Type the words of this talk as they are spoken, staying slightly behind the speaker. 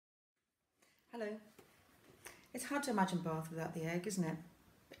Hello. It's hard to imagine Bath without the egg, isn't it?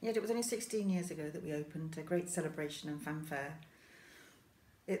 Yet it was only 16 years ago that we opened, a great celebration and fanfare.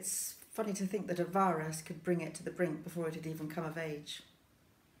 It's funny to think that a virus could bring it to the brink before it had even come of age.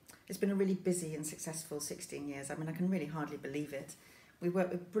 It's been a really busy and successful 16 years. I mean, I can really hardly believe it. We work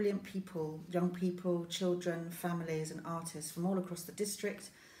with brilliant people, young people, children, families and artists from all across the district,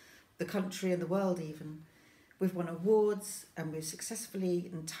 the country and the world even. We've won awards and we've successfully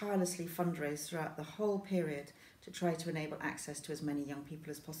and tirelessly fundraised throughout the whole period to try to enable access to as many young people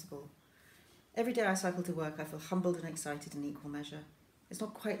as possible. Every day I cycle to work, I feel humbled and excited in equal measure. It's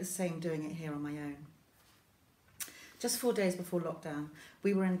not quite the same doing it here on my own. Just 4 days before lockdown,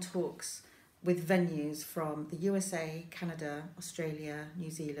 we were in talks with venues from the USA, Canada, Australia,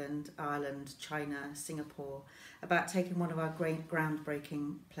 New Zealand, Ireland, China, Singapore, about taking one of our great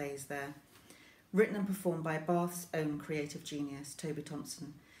groundbreaking plays there. Written and performed by Bath's own creative genius, Toby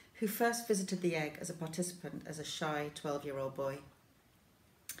Thompson, who first visited the Egg as a participant as a shy 12-year-old boy.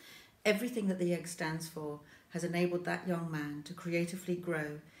 Everything that the Egg stands for has enabled that young man to creatively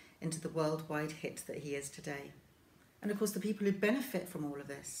grow into the worldwide hit that he is today. And of course, the people who benefit from all of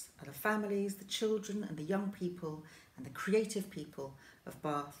this are the families, the children and the young people and the creative people of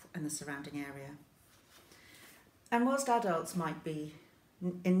Bath and the surrounding area. And whilst adults might be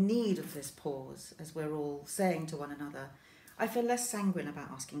in need of this pause, as we're all saying to one another, I feel less sanguine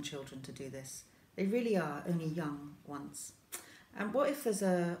about asking children to do this. They really are only young once. And what if there's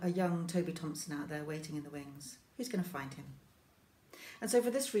a young Toby Thompson out there waiting in the wings? Who's going to find him? And so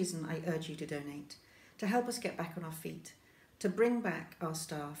for this reason, I urge you to donate, to help us get back on our feet, to bring back our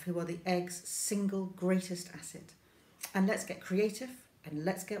staff who are the Egg's single greatest asset. And let's get creative and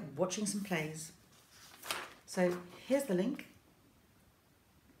let's get watching some plays. So here's the link.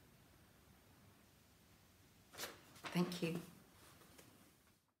 Thank you.